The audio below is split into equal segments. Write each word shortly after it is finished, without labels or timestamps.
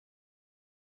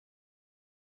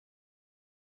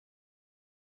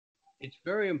It's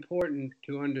very important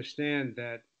to understand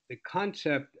that the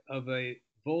concept of a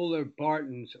volar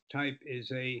Barton's type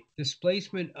is a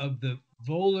displacement of the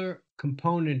volar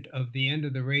component of the end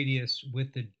of the radius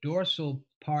with the dorsal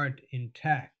part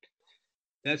intact.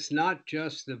 That's not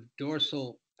just the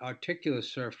dorsal articular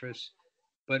surface,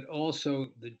 but also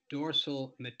the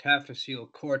dorsal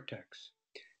metaphyseal cortex.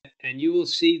 And you will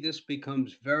see this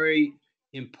becomes very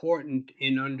important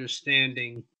in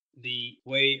understanding the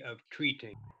way of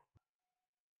treating.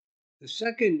 The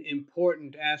second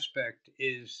important aspect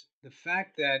is the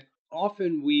fact that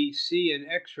often we see an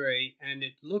X-ray and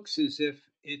it looks as if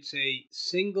it's a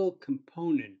single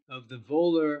component of the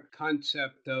volar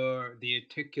concept or the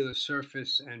articular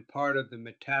surface and part of the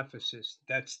metaphysis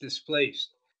that's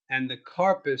displaced, and the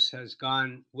carpus has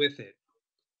gone with it.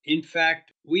 In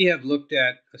fact, we have looked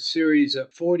at a series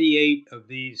of 48 of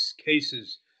these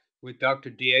cases with Dr.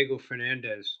 Diego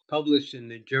Fernandez, published in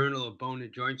the Journal of Bone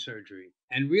and Joint Surgery,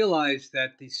 and realized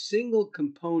that the single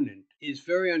component is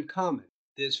very uncommon.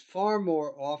 There's far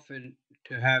more often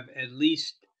to have at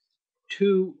least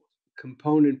two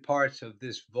component parts of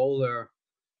this volar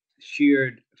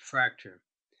sheared fracture.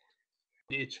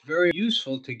 It's very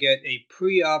useful to get a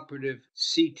preoperative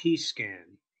CT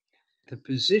scan. The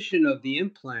position of the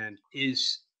implant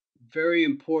is very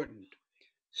important.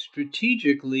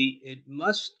 Strategically, it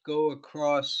must go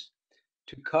across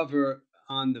to cover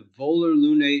on the volar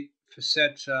lunate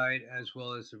facet side as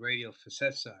well as the radial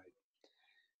facet side.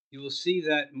 You will see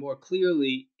that more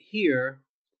clearly here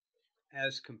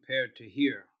as compared to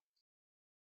here.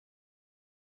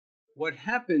 What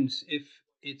happens if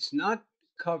it's not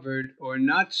covered or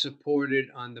not supported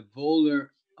on the volar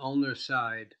ulnar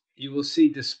side? You will see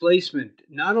displacement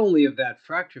not only of that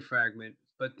fracture fragment,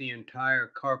 but the entire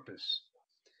carpus.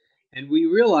 And we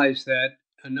realized that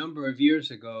a number of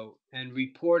years ago and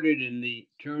reported in the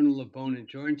Journal of Bone and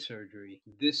Joint Surgery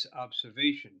this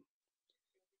observation.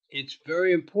 It's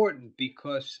very important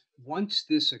because once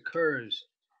this occurs,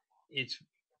 it's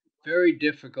very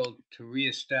difficult to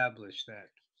reestablish that.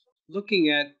 Looking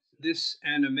at this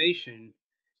animation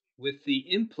with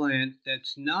the implant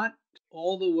that's not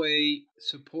all the way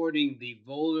supporting the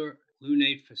volar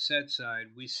lunate facet side,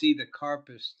 we see the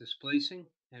carpus displacing,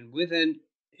 and within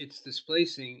its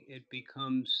displacing, it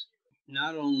becomes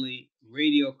not only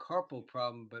radiocarpal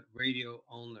problem, but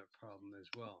radio-ulnar problem as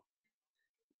well.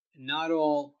 Not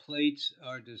all plates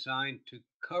are designed to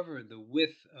cover the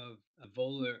width of a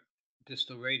volar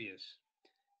distal radius.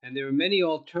 And there are many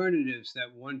alternatives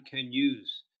that one can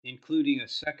use, including a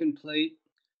second plate,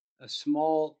 a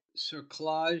small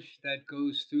cerclage that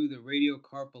goes through the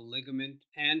radiocarpal ligament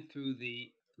and through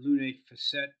the lunate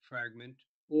facet fragment,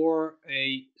 or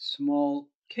a small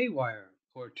K-wire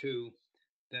or two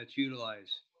that's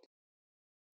utilized.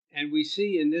 And we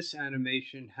see in this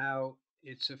animation how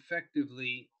it's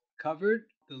effectively covered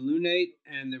the lunate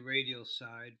and the radial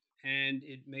side, and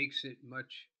it makes it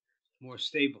much more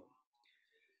stable.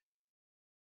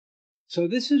 So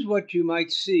this is what you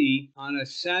might see on a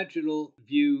sagittal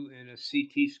view in a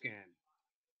CT scan.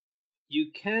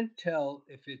 You can't tell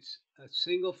if it's a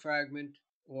single fragment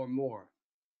or more.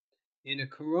 In a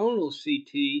coronal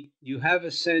CT, you have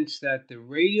a sense that the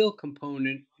radial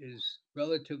component is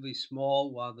relatively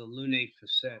small while the lunate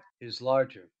facet is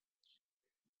larger.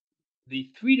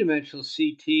 The three-dimensional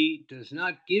CT does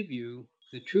not give you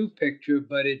the true picture,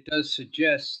 but it does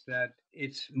suggest that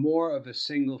it's more of a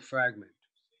single fragment.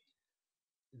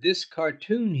 This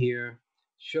cartoon here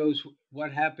shows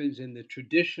what happens in the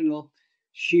traditional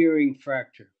shearing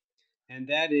fracture, and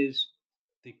that is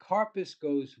the carpus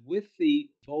goes with the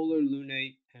volar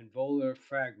lunate and volar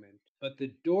fragment, but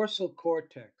the dorsal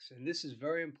cortex, and this is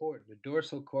very important, the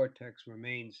dorsal cortex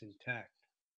remains intact.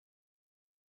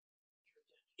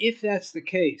 If that's the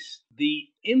case, the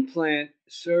implant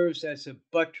serves as a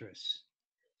buttress.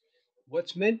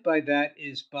 What's meant by that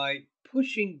is by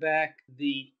pushing back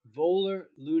the volar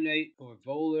lunate or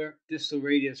volar distal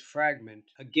radius fragment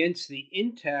against the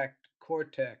intact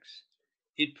cortex,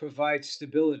 it provides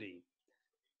stability.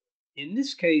 In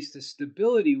this case, the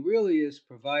stability really is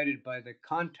provided by the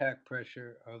contact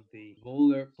pressure of the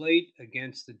volar plate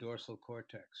against the dorsal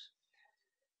cortex.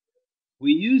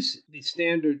 We use the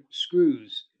standard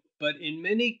screws, but in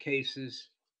many cases,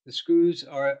 the screws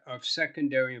are of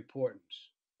secondary importance.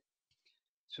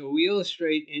 So we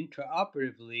illustrate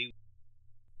intraoperatively,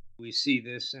 we see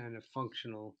this and a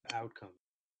functional outcome.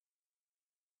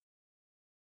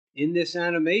 In this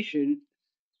animation,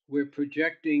 we're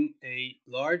projecting a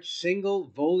large single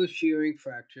volar shearing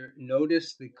fracture.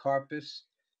 Notice the carpus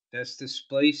that's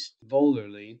displaced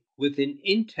volarly with an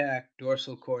intact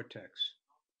dorsal cortex.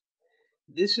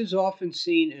 This is often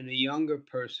seen in a younger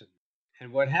person.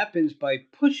 And what happens by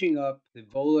pushing up the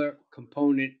volar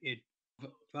component, it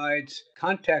provides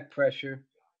contact pressure,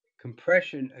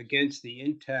 compression against the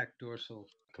intact dorsal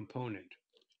component.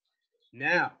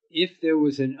 Now, if there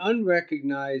was an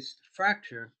unrecognized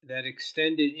fracture that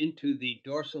extended into the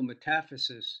dorsal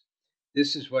metaphysis,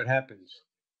 this is what happens.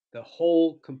 The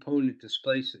whole component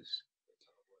displaces.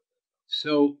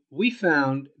 So we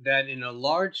found that in a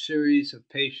large series of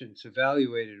patients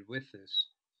evaluated with this,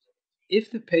 if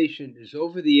the patient is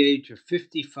over the age of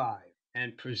 55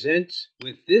 and presents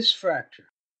with this fracture,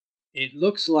 it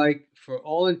looks like, for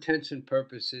all intents and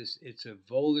purposes, it's a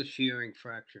volar shearing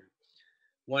fracture.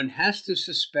 One has to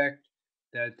suspect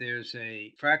that there's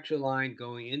a fracture line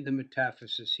going in the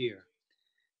metaphysis here.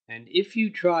 And if you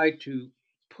try to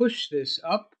push this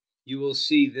up, you will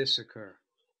see this occur.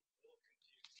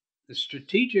 The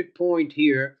strategic point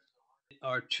here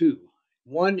are two.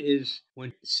 One is,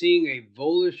 when seeing a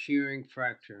volar shearing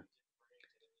fracture,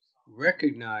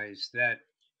 recognize that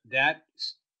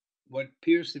what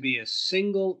appears to be a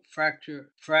single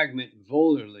fracture fragment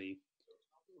volarly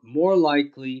more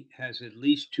likely has at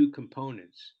least two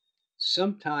components.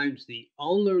 Sometimes the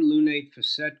ulnar lunate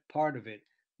facet part of it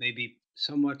may be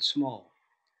somewhat small.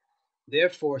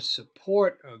 Therefore,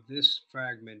 support of this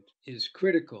fragment is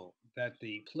critical, that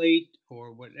the plate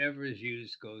or whatever is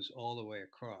used goes all the way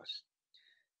across.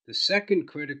 The second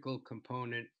critical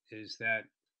component is that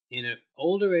in an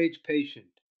older age patient,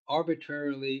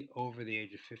 arbitrarily over the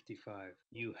age of 55,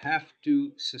 you have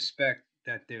to suspect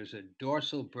that there's a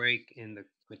dorsal break in the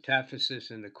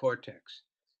metaphysis and the cortex.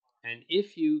 And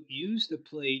if you use the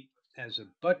plate as a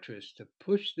buttress to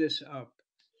push this up,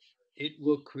 it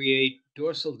will create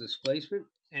dorsal displacement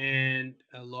and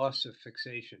a loss of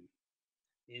fixation.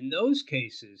 In those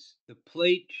cases, the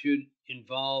plate should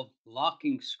involve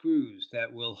locking screws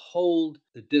that will hold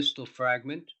the distal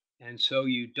fragment, and so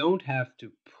you don't have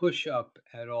to push up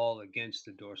at all against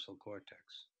the dorsal cortex.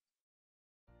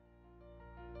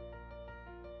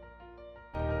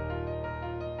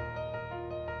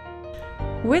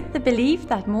 With the belief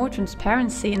that more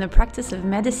transparency in the practice of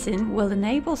medicine will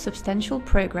enable substantial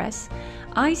progress,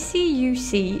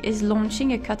 ICUC is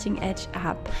launching a cutting-edge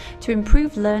app to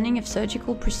improve learning of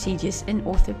surgical procedures in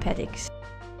orthopedics.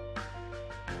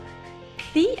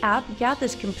 The app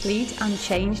gathers complete,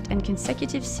 unchanged and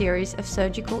consecutive series of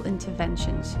surgical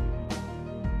interventions.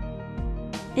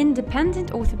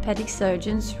 Independent orthopedic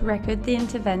surgeons record the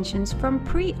interventions from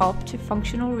pre-op to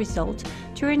functional result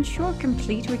to ensure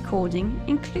complete recording,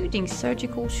 including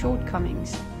surgical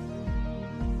shortcomings.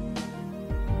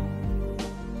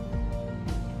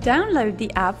 Download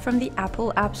the app from the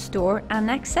Apple App Store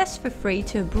and access for free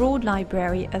to a broad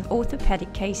library of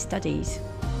orthopedic case studies.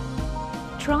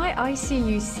 Try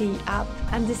ICUC app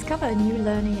and discover a new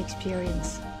learning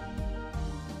experience.